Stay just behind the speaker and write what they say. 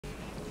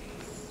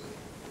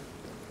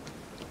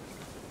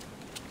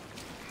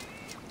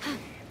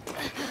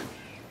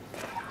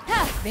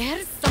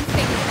There's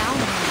something down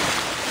there.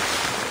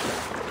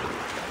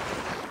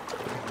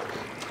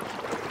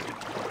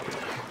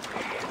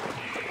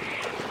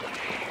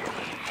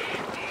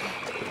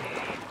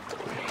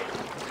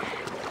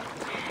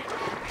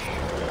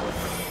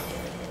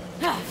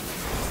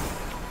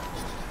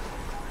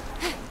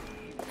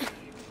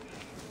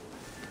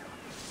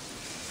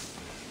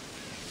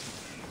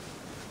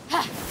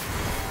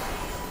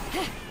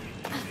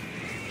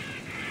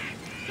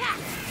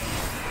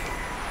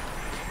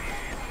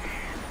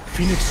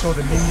 Fenyx saw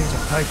the minions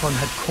of Typhon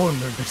had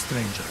cornered the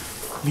stranger,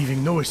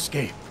 leaving no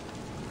escape.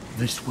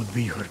 This would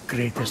be her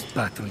greatest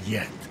battle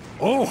yet.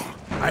 Oh,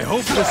 I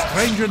hope the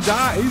stranger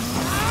dies.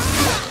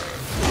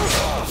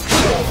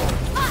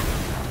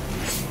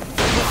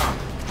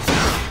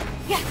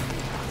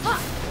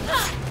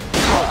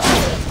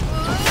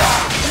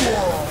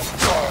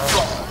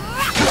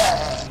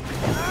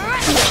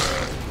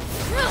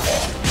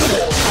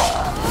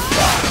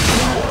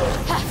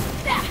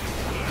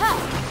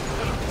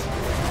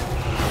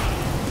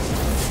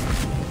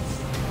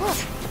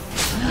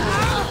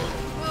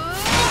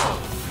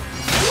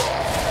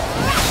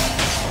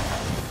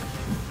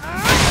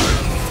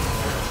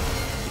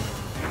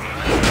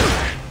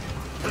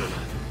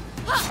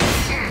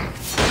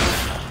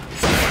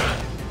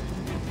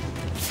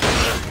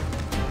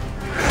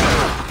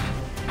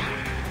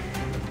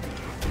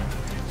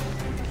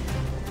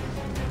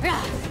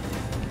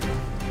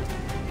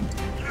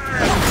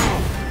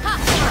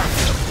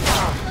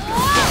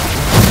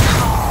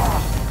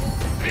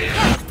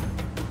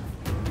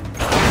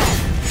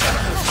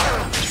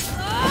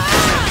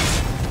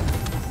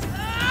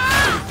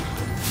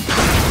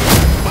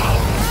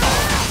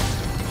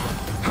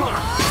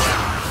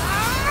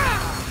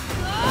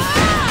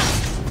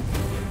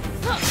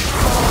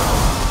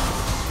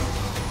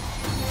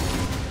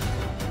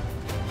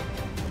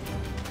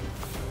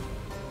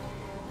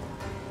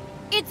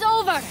 It's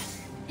over!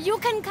 You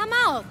can come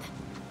out!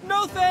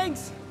 No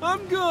thanks!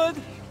 I'm good!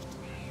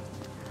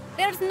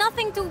 There's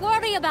nothing to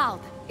worry about.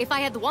 If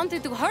I had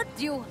wanted to hurt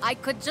you, I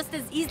could just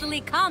as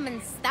easily come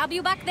and stab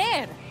you back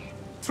there.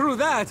 True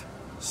that.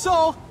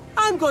 So,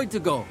 I'm going to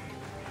go.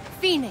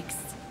 Fenyx.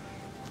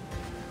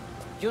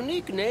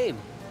 Unique name.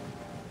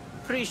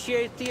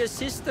 Appreciate the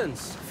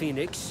assistance,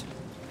 Fenyx.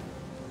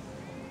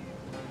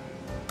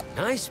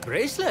 Nice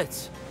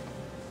bracelets.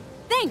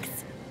 Thanks!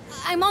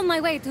 I'm on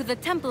my way to the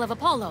Temple of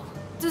Apollo,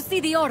 to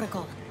see the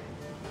Oracle.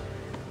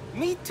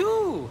 Me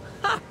too!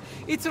 Ha!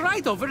 It's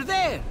right over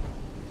there!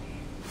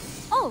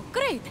 Oh,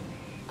 great!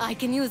 I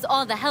can use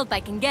all the help I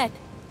can get.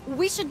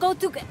 We should go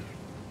to...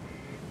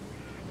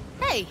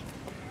 Hey!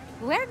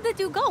 Where did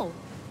you go?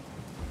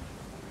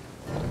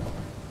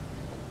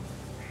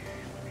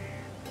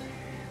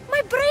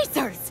 My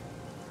bracers!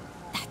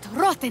 That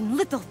rotten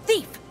little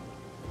thief!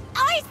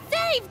 I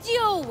saved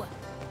you!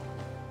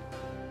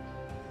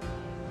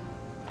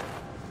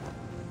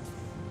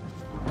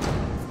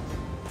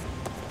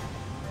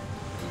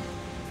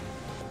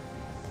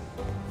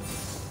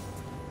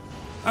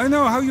 I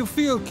know how you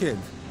feel, kid.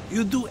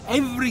 You do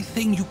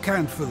everything you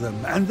can for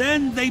them, and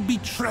then they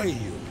betray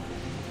you.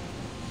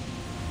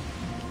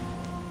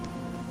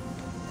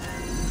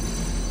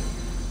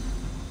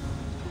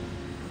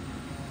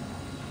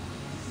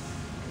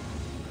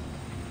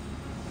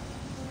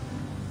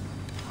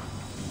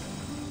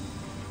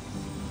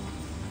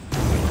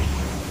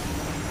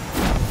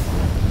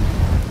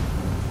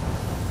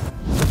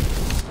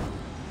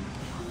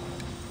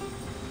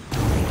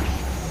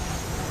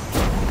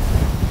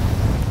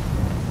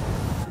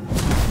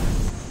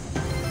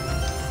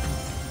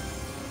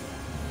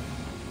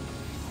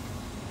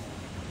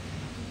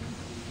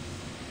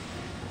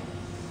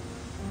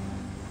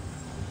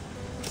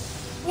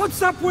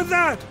 What's up with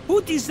that?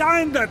 Who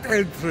designed that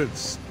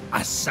entrance?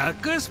 A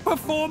circus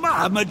performer?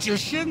 A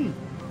magician?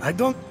 I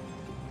don't...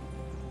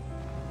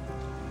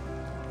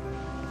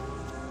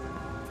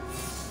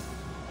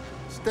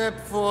 Step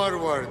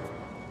forward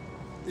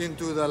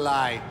into the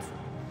light.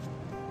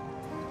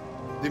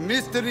 The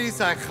mysteries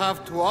I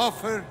have to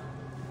offer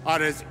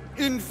are as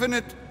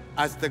infinite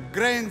as the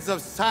grains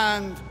of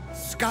sand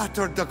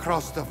scattered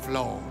across the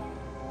floor.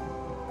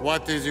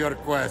 What is your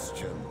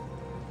question?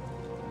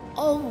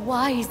 Oh,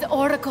 wise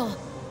Oracle!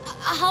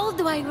 How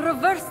do I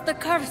reverse the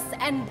curse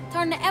and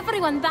turn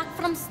everyone back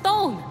from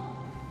stone?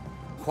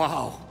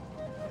 Wow.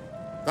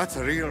 That's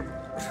a real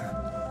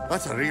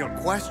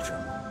question.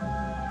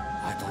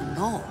 I don't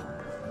know.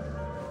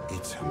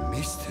 It's a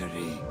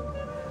mystery.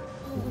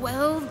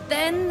 Well,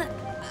 then,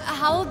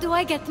 how do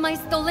I get my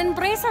stolen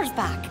bracers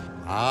back?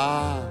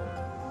 Ah.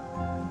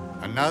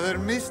 Another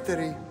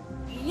mystery.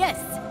 Yes,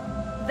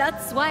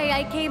 that's why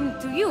I came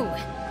to you,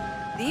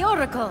 the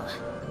Oracle.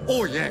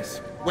 Oh,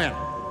 yes. Well,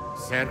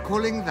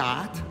 circling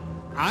that,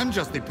 I'm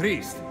just the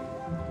priest.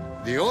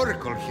 The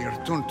Oracle here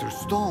turned to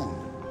stone.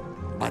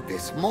 But the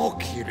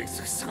smoke here is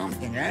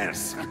something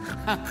else.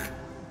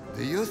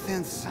 Do you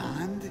think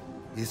sand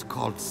is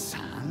called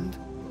sand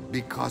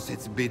because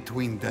it's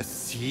between the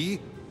sea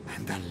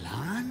and the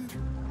land?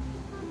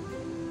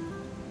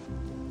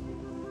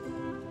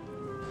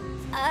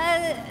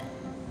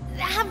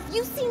 Have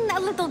you seen a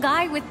little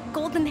guy with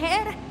golden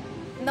hair?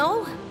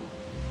 No?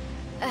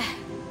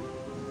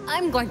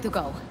 I'm going to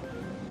go.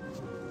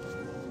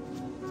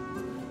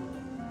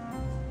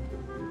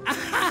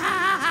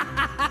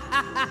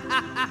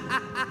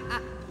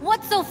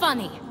 What's so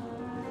funny?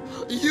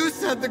 You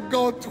said to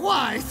go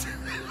twice,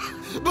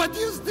 but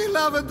you still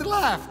haven't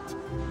left.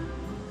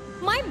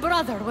 My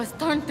brother was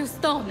turned to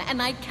stone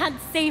and I can't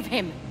save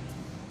him.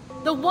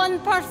 The one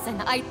person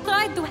I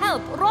tried to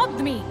help robbed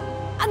me,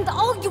 and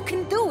all you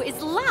can do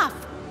is laugh.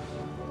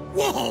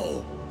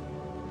 Whoa!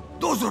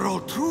 Those are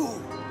all true.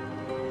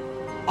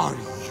 Are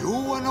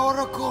you an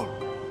oracle?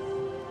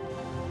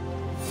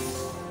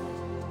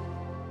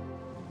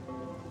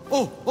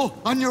 Oh,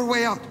 on your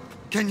way out,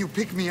 can you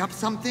pick me up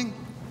something?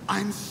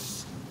 I'm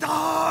starving!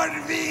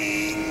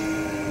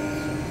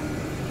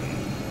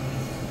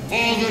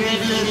 Father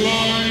of your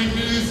line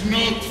is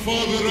not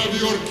father of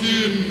your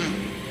kin.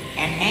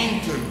 A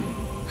mountain,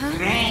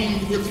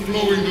 crowned with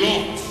flowing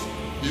locks,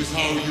 is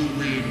how you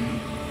win.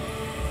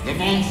 The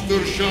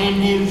monster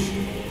shambles,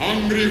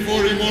 hungry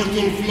for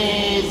immortal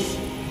flaws.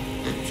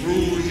 The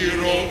true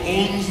hero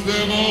owns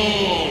them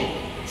all,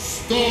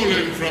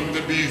 stolen from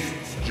the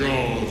beast's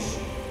jaws.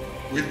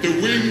 With the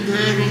winged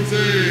herald's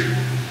aid,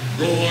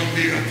 go on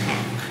the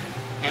attack,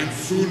 and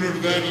sooner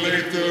than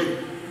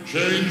later,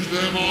 change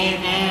them all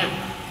back.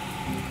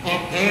 A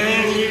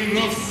pearl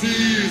of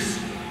seas,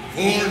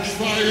 forge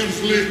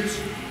fires lit,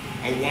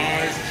 a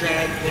wise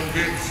child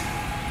convinced,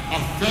 a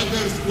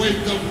feather's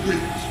weight of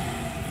wit.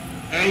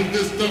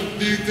 Eldest of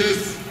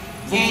Thetis,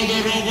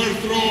 father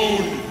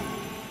overthrown,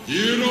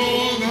 hero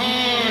on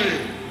high,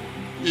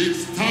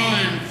 it's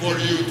time for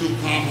you to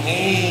come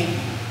home.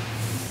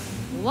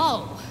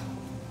 Whoa.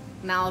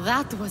 Now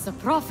that was a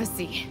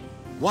prophecy.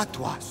 What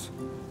was?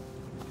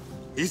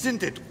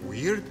 Isn't it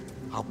weird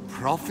how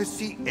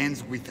prophecy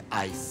ends with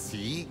I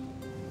see?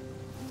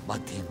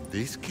 But in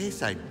this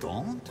case, I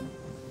don't?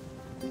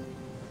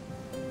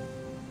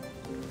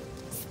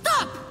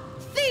 Stop!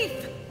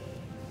 Thief!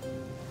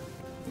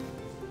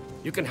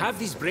 You can have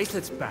these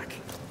bracelets back.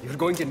 You're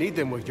going to need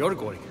them where you're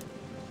going.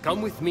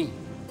 Come with me.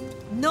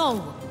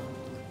 No!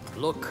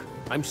 Look,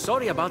 I'm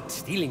sorry about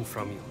stealing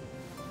from you.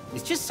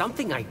 It's just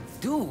something I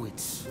do.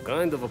 It's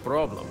kind of a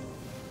problem.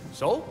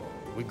 So,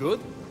 we good?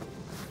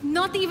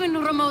 Not even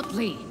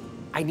remotely.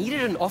 I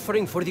needed an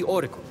offering for the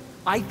Oracle.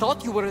 I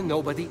thought you were a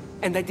nobody,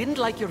 and I didn't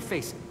like your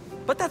face.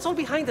 But that's all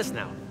behind us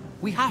now.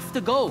 We have to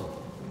go.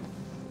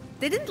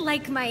 Didn't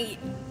like my...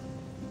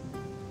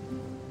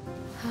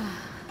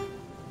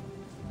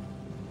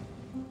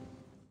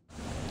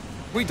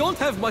 We don't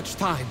have much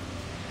time.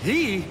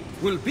 He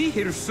will be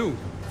here soon.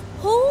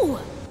 Who?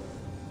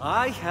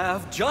 I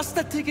have just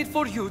a ticket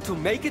for you to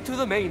make it to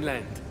the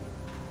mainland.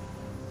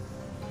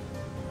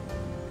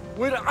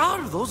 Where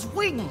are those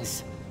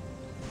wings?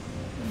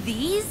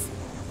 These?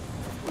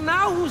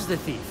 Now who's the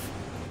thief?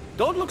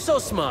 Don't look so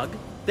smug.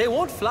 They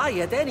won't fly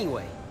yet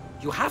anyway.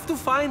 You have to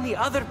find the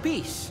other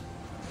piece.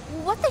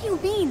 What do you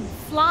mean,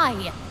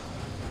 fly?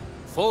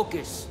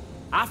 Focus.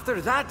 After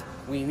that,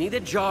 we need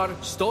a jar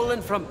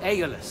stolen from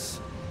Aiolos.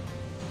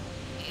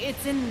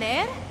 It's in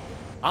there?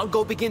 I'll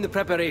go begin the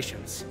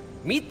preparations.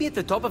 Meet me at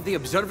the top of the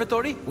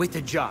observatory with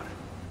the jar.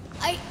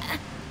 I...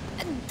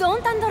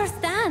 don't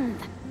understand.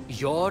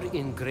 You're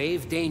in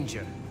grave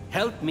danger.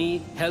 Help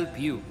me help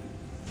you.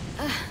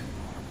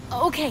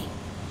 Okay,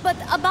 but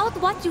about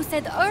what you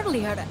said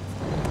earlier...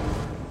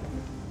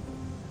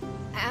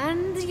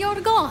 And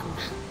you're gone.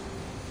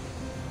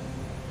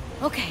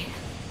 Okay,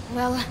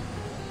 well...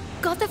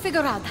 Gotta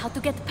figure out how to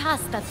get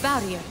past that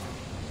barrier.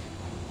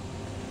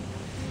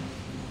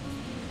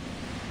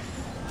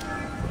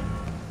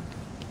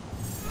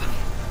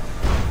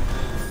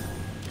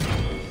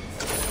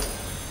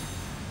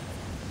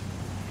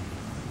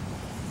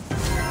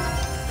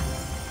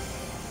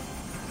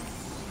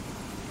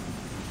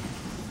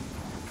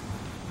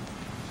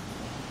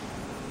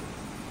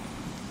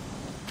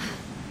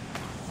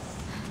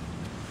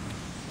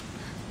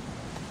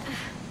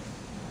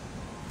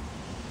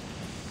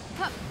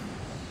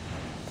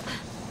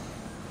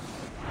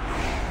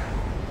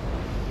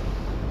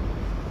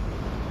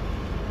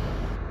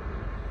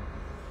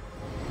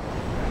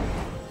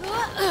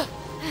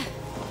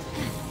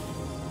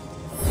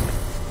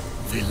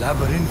 The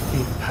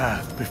labyrinthine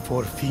path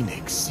before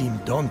Phoenix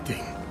seemed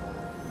daunting,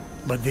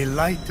 but the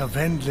light of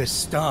endless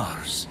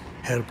stars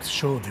helped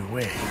show the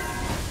way.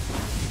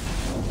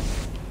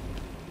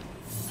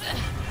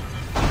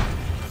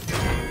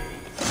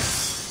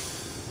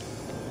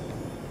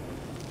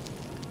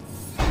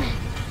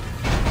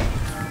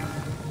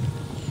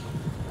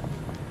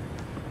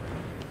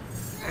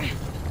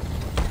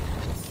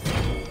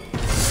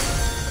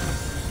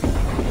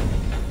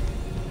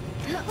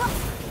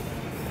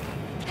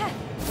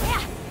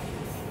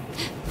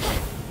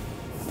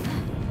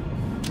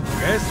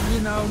 Guess we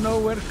now know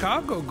where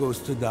cargo goes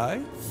to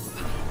die.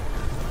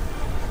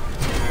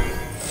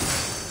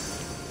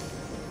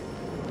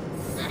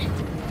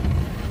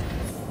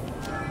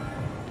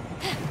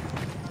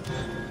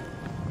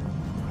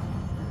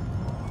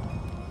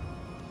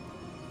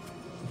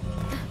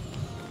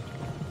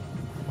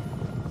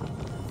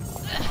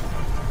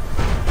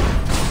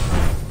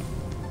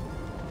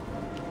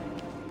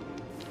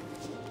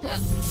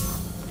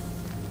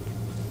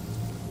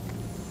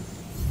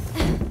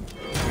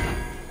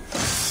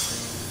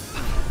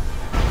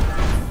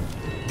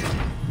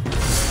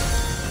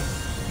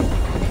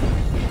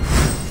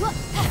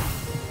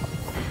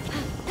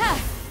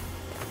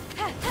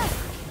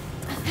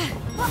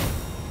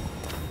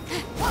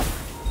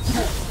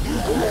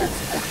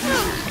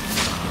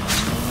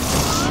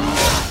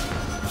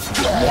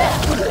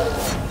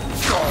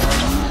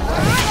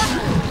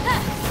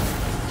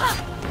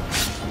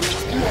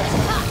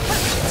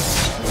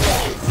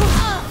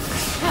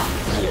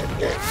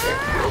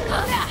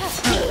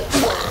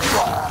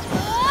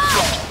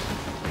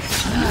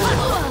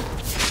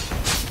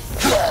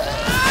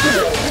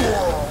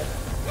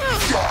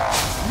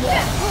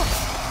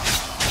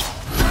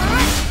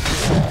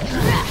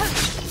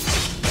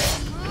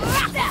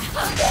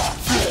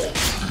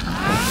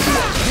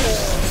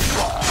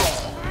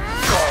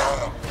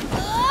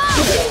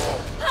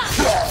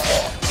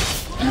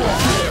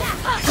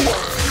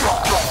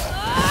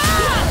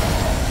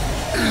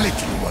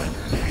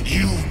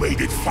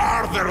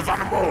 farther than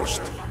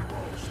most.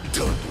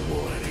 Don't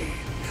worry.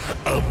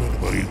 I'm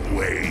on my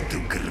way to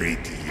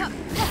greet you.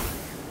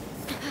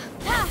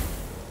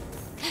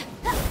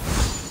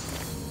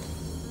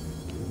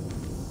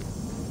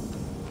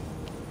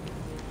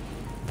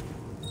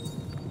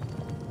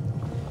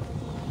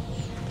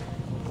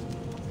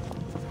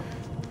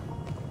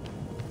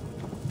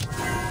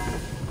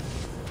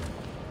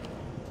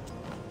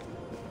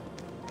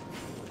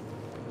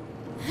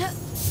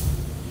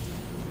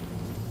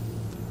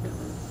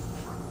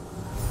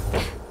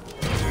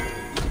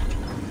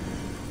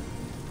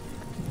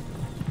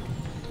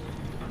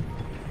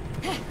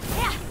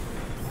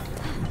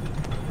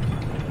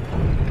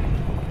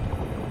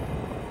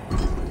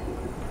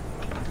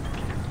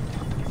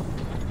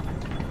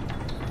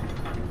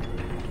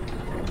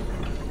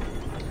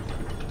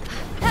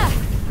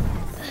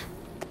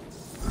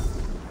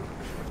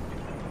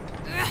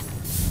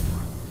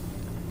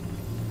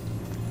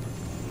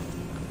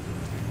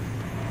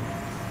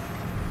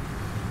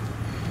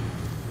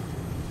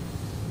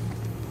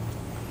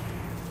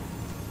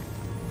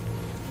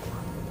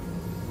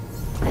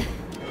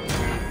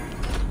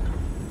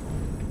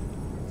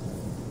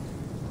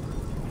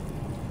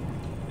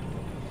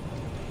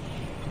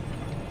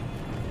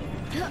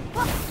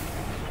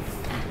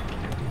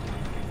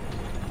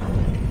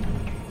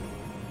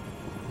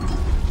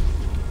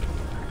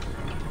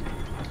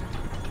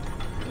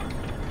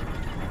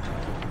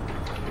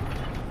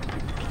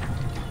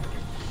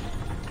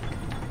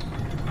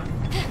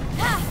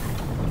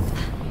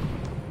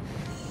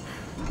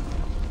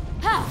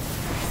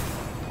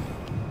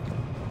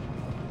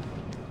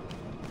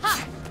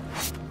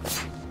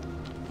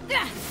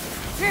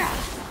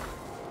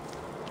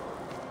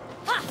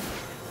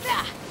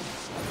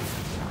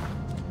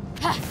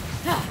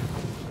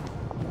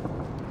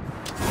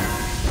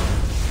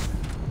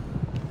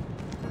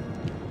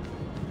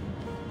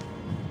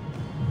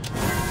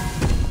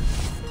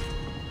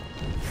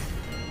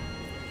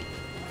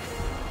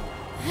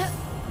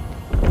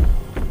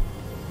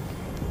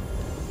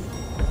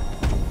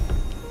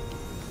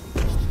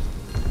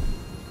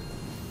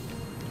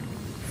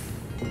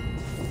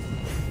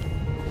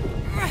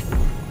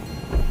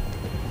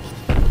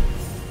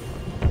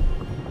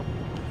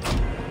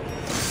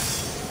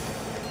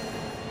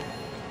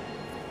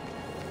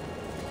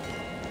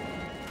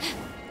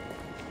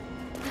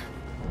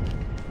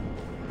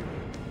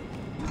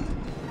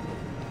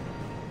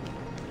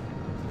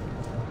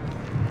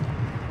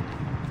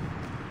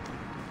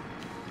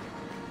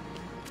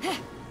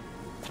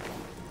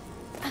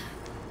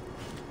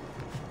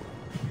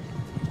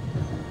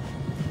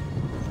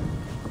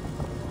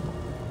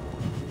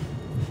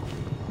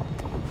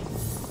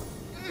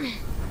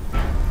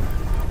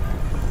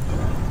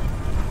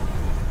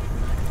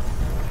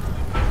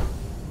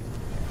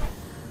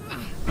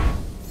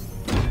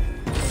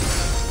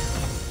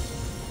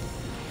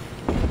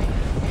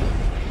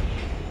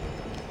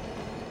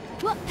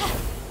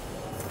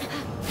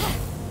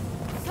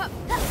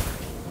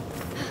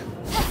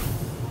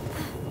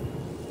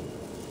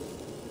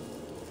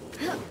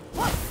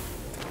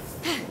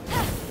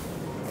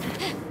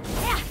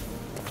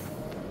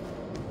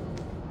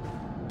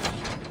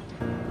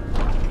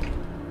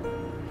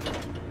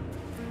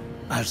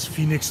 As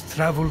Fenyx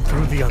traveled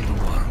through the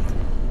underworld,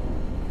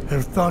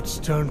 her thoughts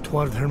turned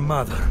toward her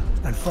mother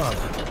and father.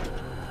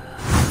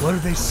 Were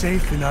they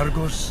safe in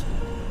Argos?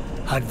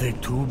 Had they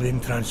too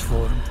been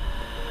transformed?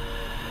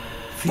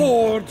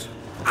 Ford,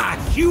 a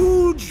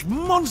huge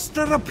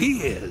monster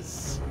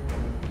appears.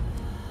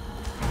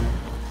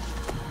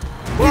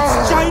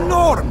 It's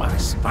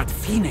ginormous, but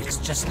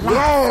Fenyx just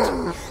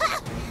laughed.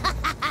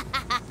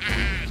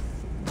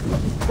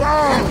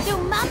 To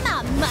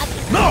mama,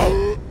 mother.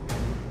 No!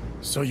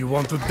 So you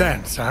want to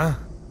dance, huh?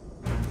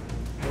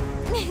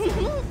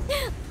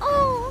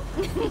 Oh.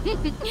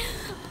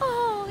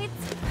 Oh,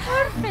 it's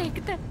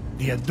perfect.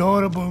 The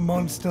adorable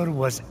monster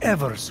was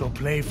ever so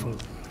playful.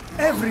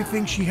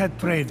 Everything she had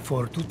prayed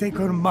for to take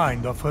her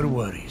mind off her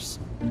worries.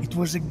 It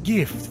was a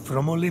gift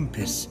from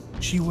Olympus,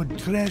 she would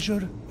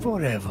treasure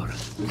forever,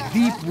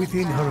 deep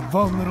within her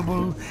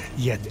vulnerable,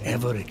 yet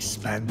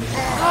ever-expanding.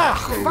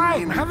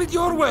 Fine, have it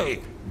your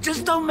way.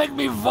 Just don't make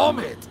me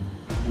vomit.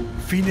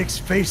 Fenyx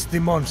faced the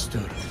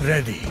monster,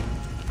 ready.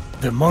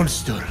 The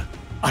monster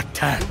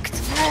attacked.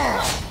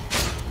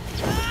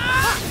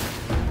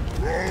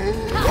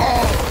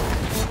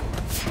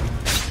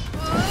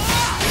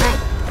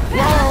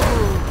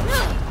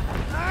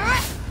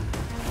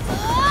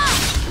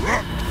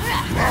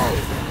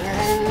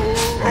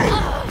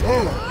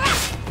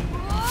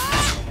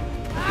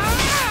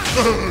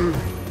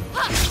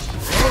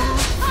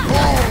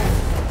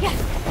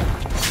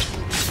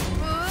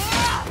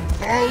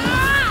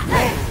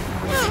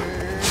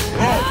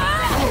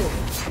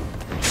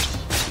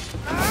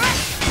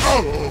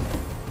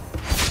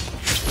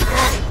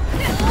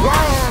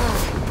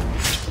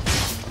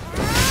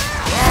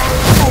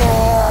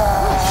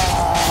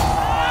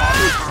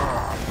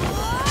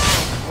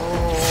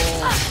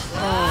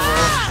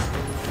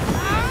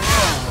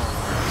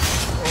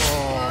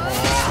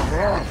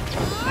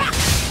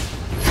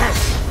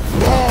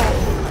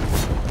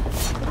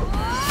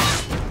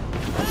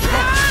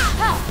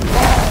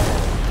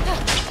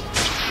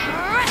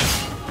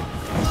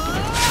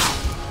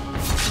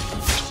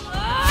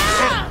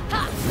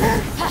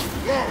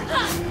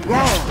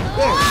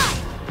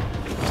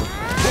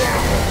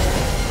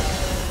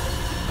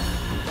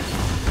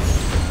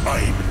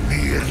 I'm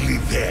nearly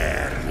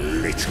there,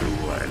 little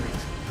one.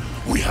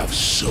 We have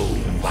so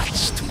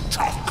much to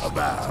talk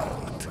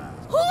about.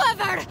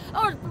 Whoever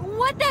or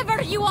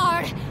whatever you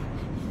are,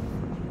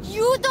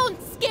 you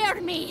don't scare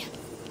me.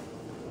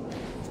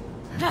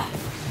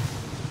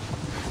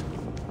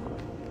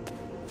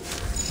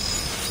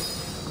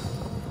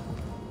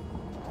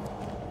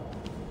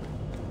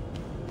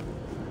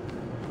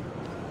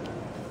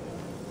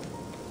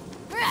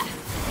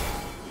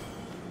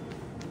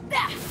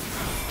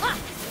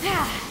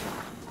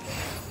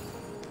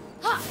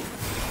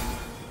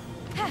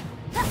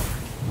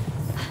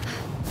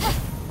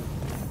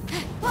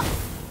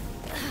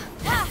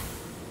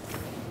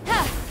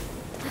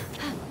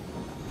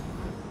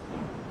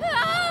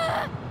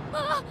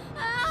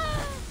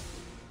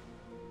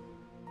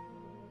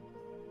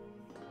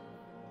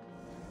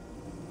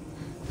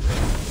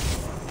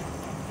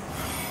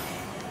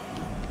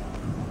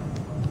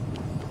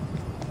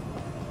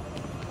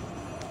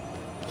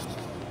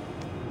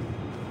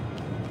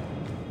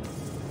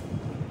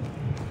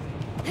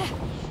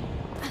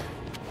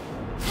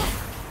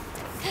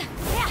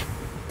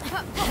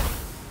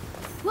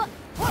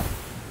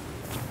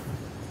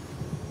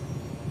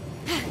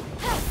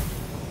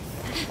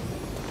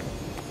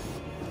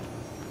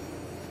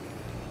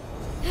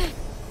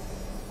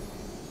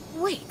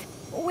 Wait,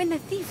 when the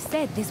thief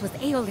said this was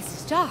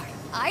Aiolos' jar,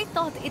 I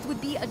thought it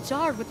would be a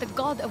jar with the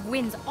God of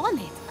Winds on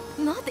it,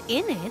 not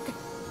in it.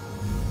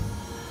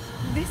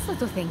 This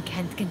little thing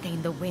can't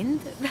contain the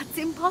wind. That's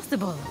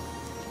impossible.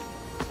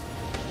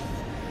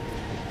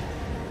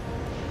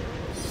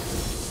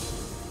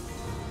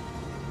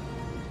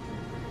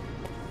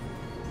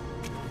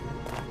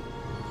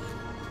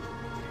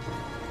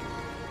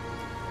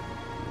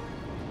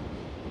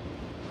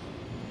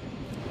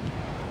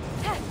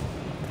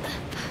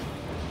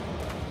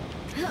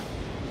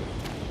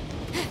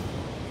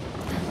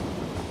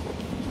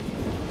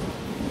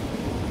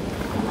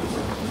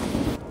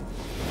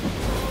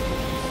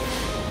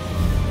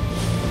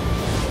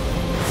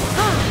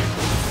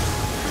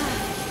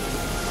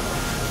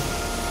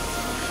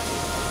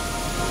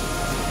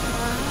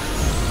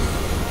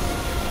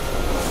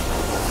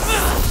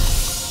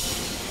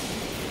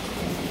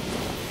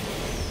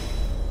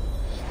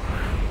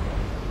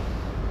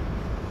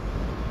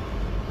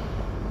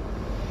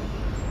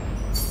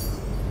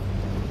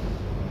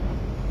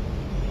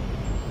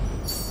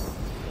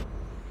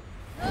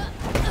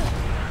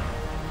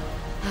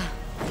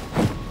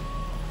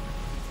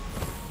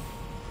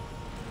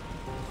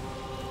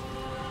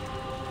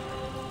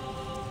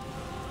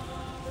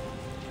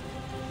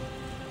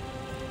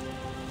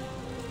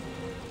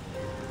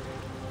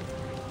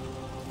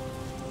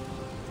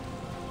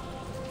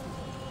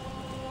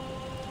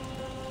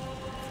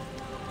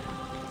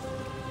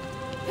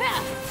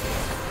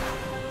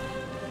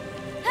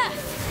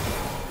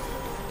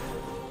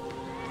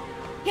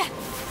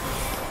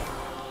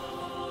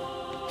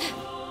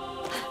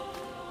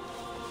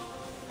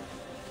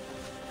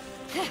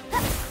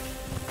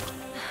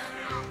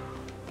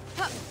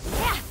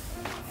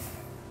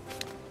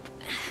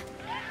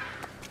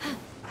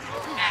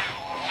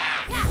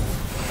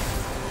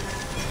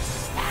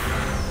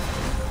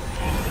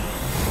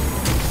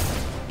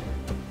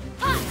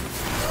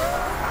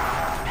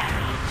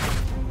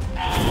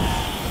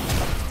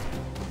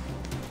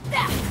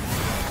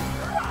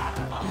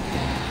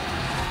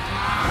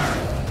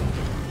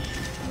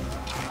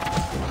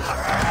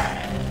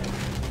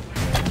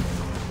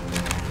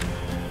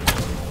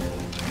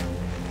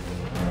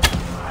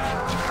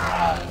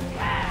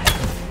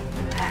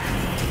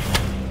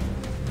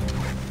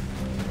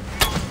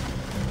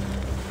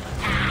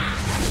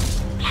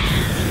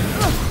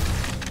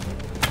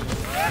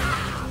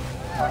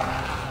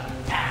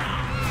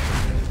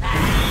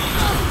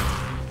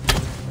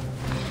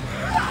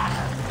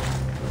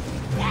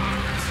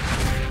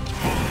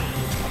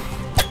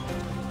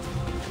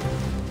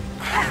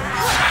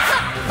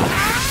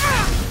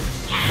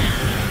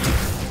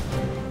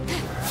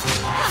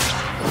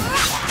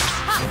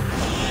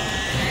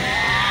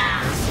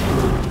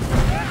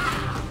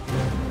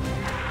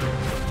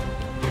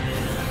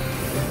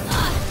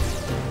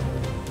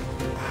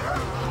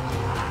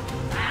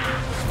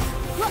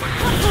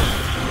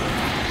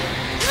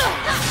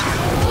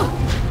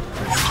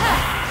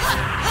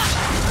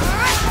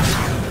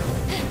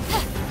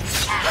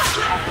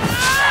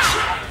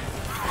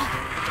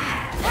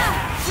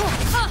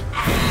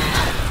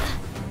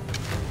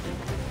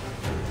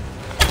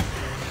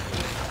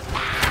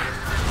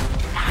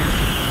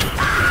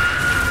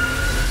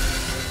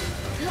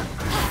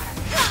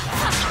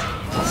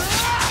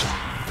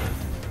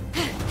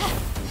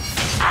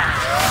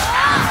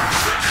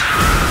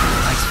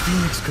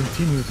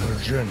 continued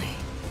her journey,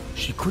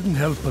 she couldn't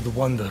help but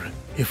wonder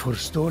if her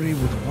story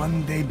would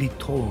one day be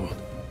told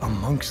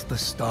amongst the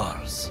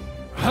stars.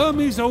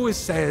 Hermes always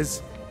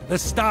says, the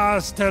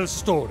stars tell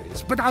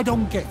stories, but I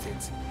don't get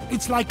it.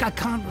 It's like I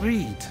can't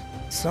read.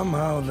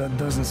 Somehow that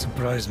doesn't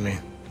surprise me.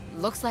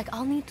 Looks like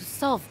I'll need to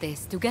solve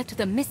this to get to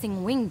the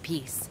missing wing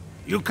piece.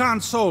 You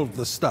can't solve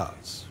the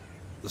stars.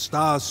 The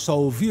stars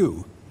solve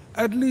you.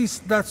 At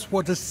least that's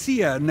what a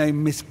seer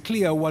named Miss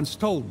Clea once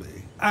told me.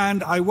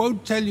 And I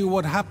won't tell you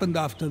what happened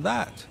after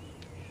that.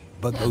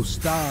 But those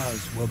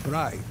stars were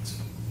bright.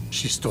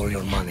 She stole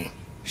your money.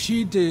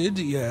 She did,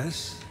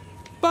 yes.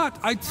 But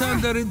I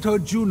turned her into a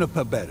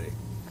juniper berry.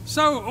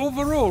 So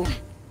overall,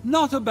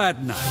 not a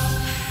bad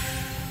night.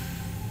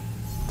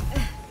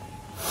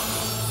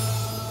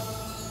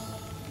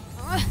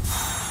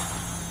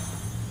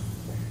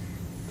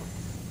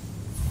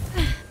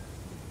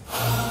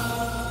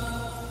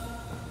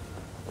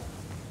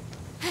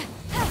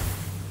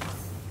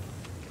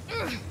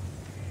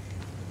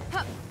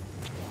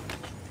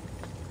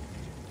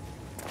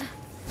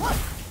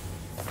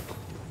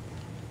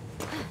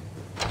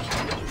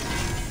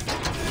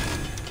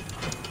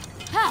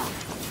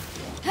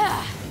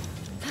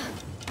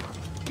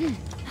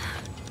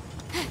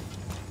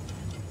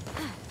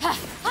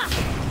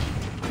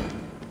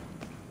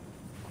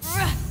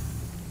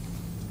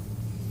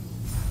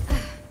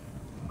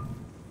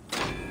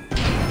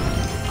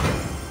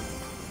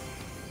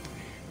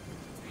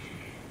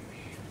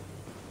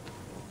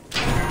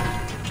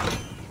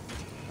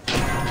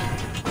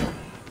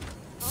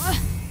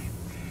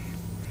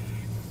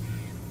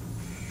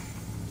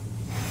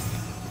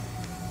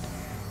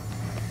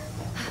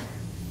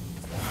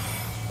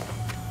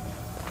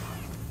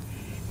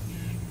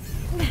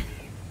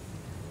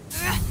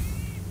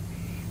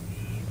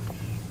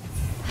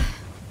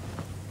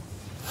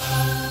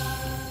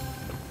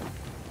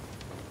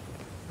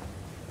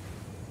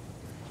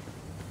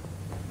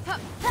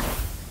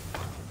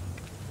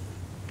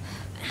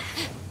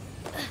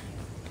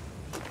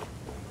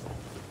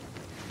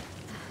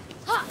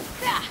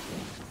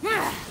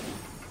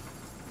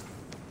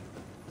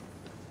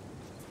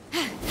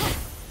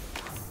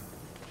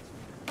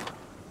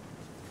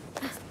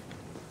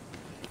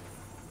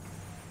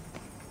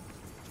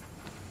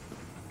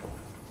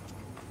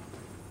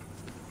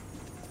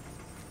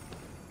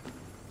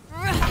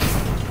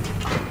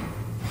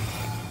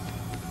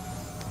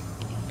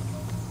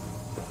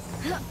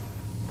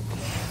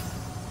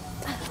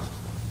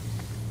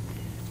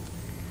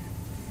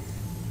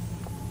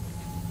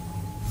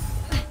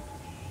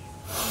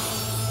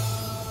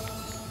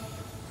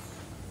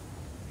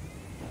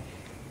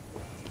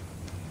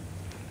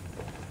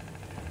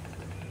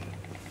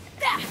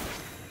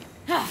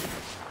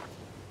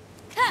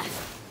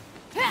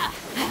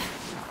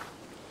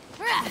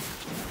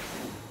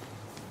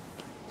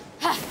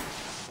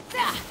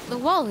 The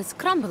wall is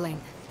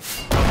crumbling.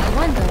 I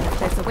wonder if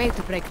there's a way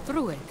to break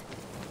through it.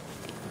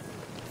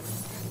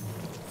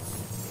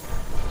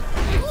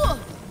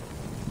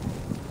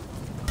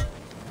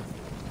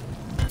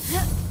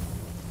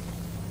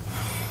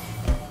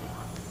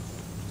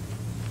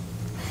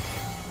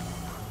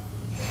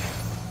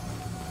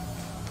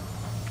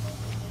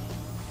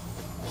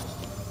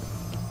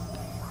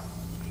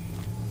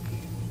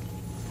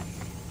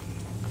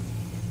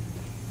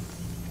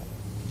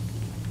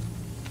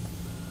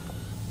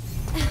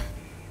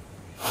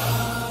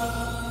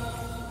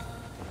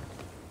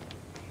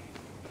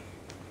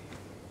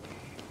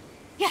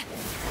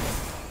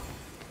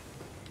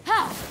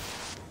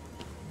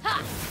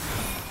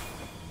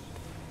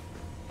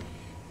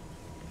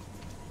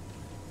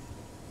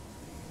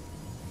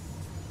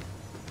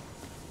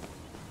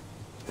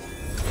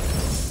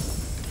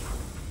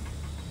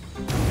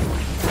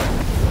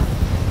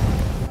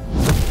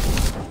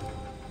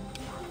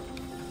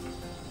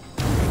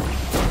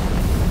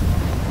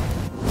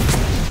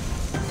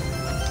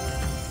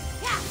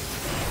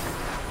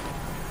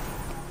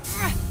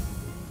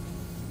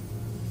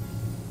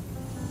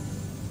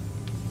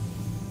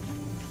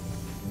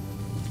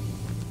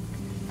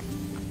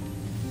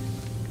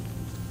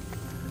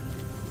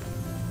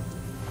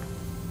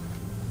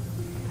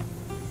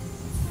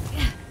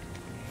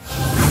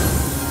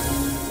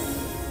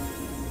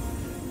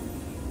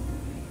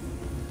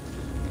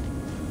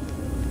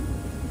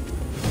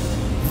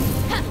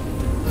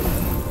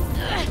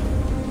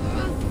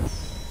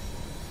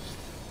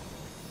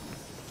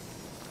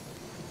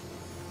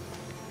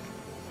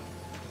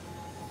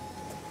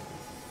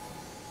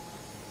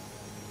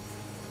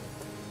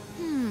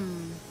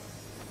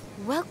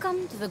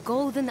 Welcome to the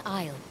Golden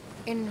Isle.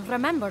 In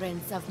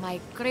remembrance of my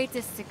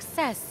greatest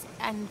success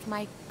and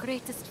my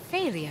greatest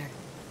failure.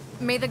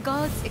 May the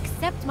gods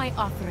accept my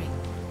offering.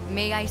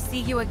 May I see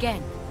you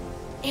again.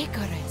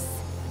 Icarus.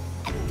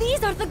 And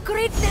these are the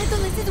great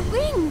Daedalus'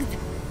 wings!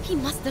 He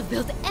must have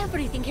built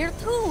everything here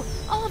too!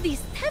 All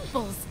these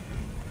temples!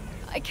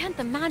 I can't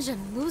imagine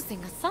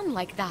losing a son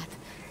like that.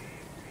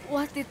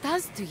 What it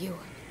does to you.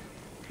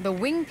 The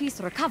wing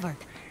piece recovered,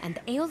 and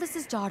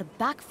Aiolos' jar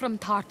back from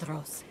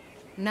Tartaros.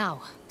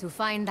 Now, to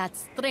find that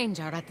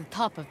stranger at the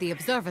top of the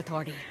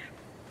observatory.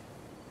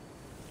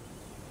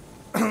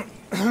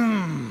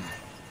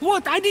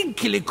 What? I didn't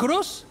kill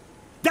Icarus!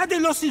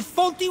 Aiolos'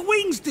 faulty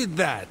wings did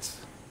that!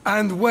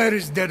 And where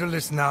is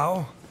Daedalus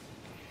now?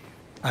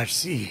 I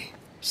see.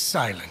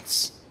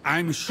 Silence.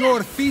 I'm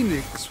sure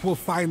Phoenix will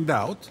find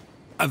out,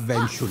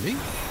 eventually.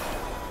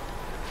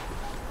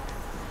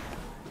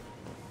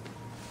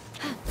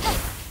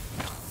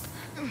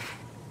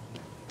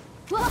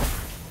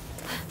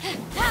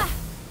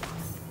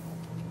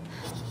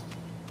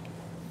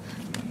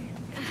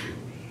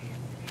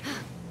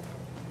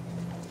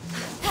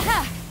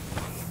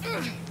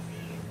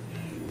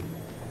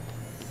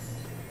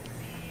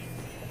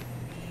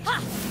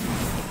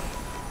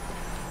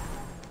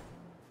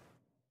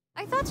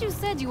 I thought you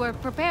said you were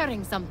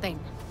preparing something.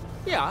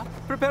 Yeah,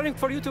 preparing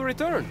for you to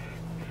return.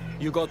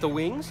 You got the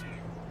wings?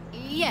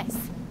 Yes.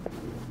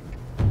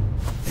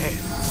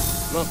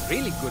 Not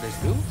really good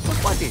as new, but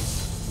what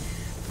is?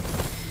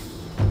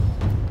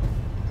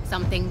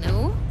 Something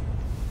new?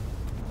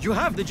 You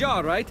have the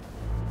jar, right?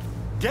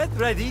 Get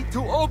ready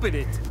to open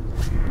it.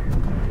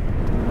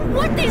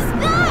 What is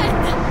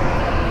that?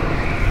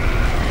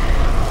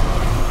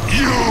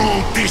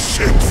 You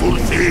deceitful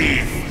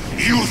thief!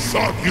 You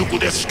thought you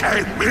could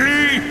escape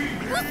me?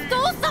 You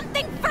stole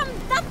something from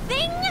that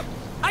thing?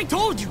 I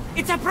told you,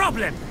 it's a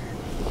problem.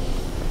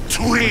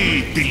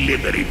 Tweed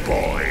delivery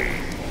boy!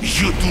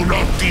 You do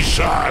not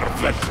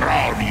deserve the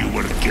crown you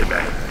were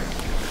given!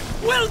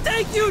 We'll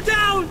take you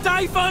down,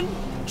 Typhon!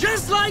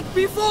 Just like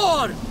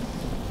before!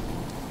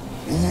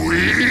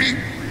 We?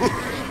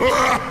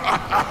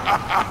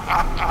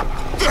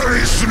 There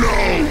is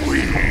no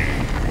we!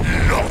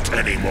 Not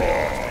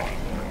anymore!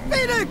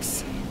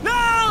 Phoenix!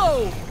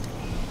 No!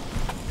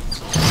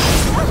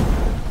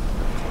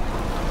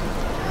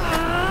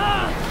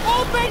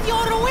 Open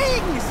your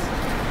wings!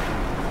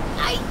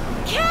 I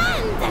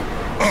can't!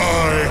 I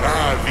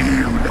have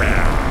you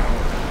now!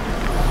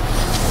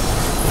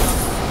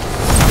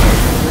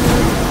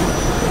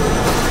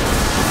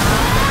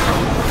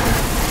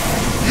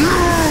 You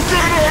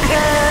cannot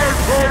hide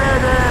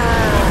forever!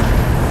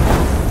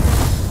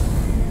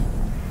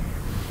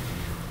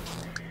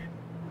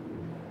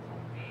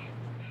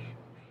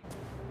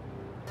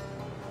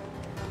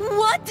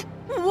 What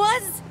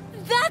was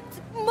that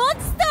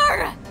monster?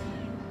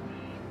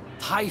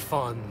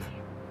 Typhon.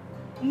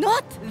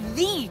 Not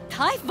the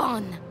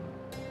Typhon.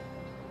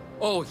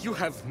 Oh, you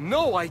have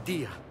no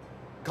idea.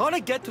 Gotta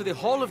get to the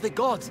Hall of the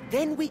Gods,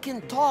 then we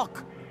can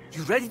talk.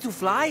 You ready to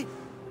fly?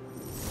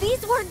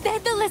 These were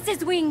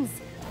Daedalus's wings.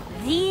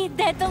 The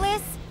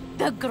Daedalus,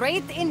 the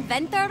great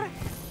inventor.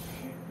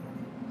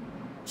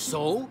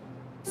 So?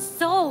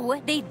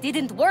 So, they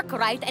didn't work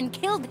right and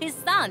killed his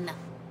son.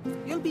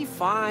 You'll be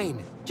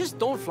fine. Just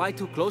don't fly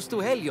too close to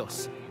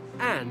Helios.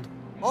 And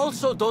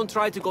also don't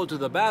try to go to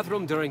the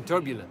bathroom during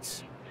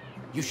turbulence.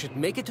 You should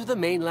make it to the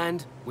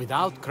mainland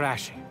without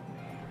crashing.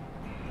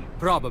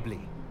 Probably.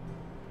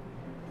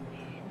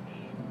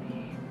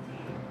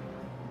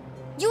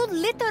 You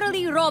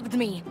literally robbed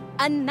me,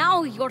 and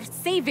now you're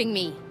saving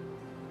me.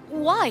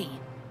 Why?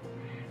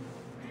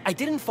 I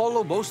didn't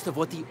follow most of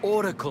what the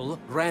Oracle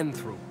ran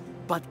through.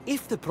 But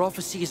if the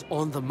prophecy is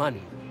on the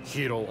money,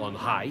 hero on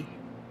high,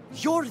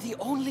 you're the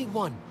only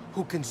one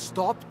who can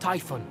stop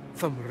Typhon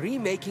from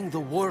remaking the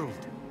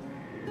world.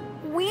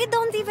 We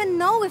don't even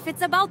know if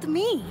it's about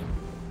me.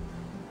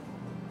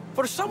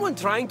 For someone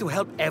trying to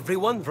help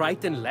everyone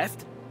right and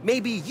left,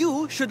 maybe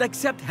you should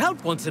accept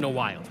help once in a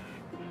while.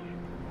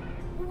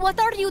 What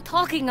are you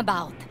talking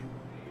about?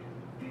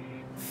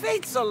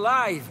 Fate's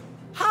alive!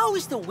 How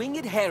is the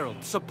Winged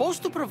Herald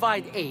supposed to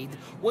provide aid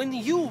when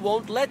you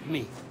won't let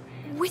me?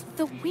 With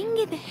the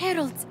Winged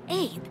Herald's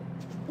aid?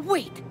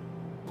 Wait,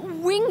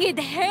 Winged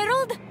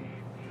Herald?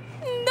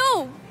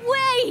 No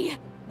way!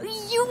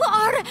 You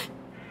are...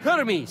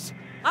 Hermes!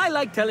 I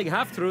like telling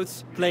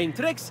half-truths, playing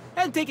tricks,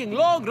 and taking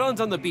long runs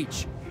on the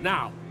beach.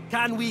 Now,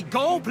 can we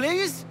go,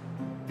 please?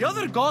 The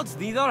other gods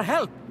need our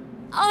help.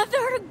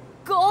 Other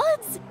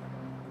gods?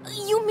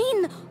 You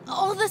mean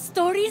all the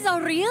stories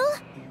are real?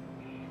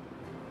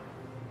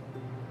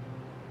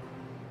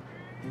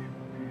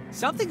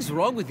 Something's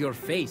wrong with your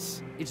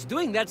face. It's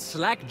doing that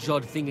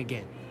slack-jawed thing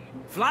again.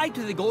 Fly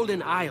to the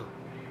Golden Isle.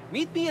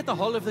 Meet me at the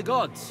Hall of the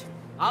Gods.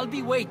 I'll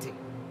be waiting.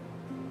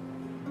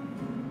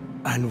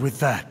 And with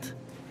that,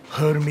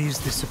 Hermes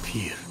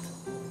disappeared.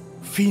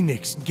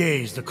 Phoenix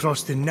gazed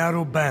across the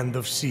narrow band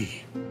of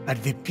sea,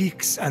 at the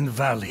peaks and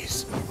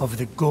valleys of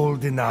the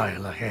Golden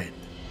Isle ahead.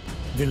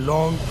 The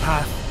long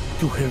path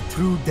to her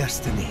true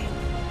destiny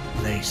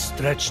lay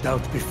stretched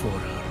out before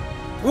her.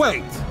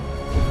 Wait!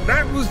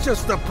 That was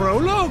just a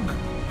prologue?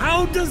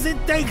 How does it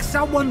take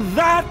someone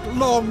that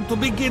long to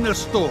begin a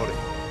story?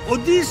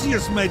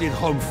 Odysseus made it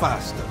home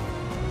faster.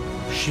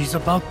 She's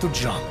about to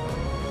jump.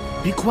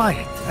 Be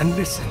quiet and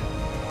listen.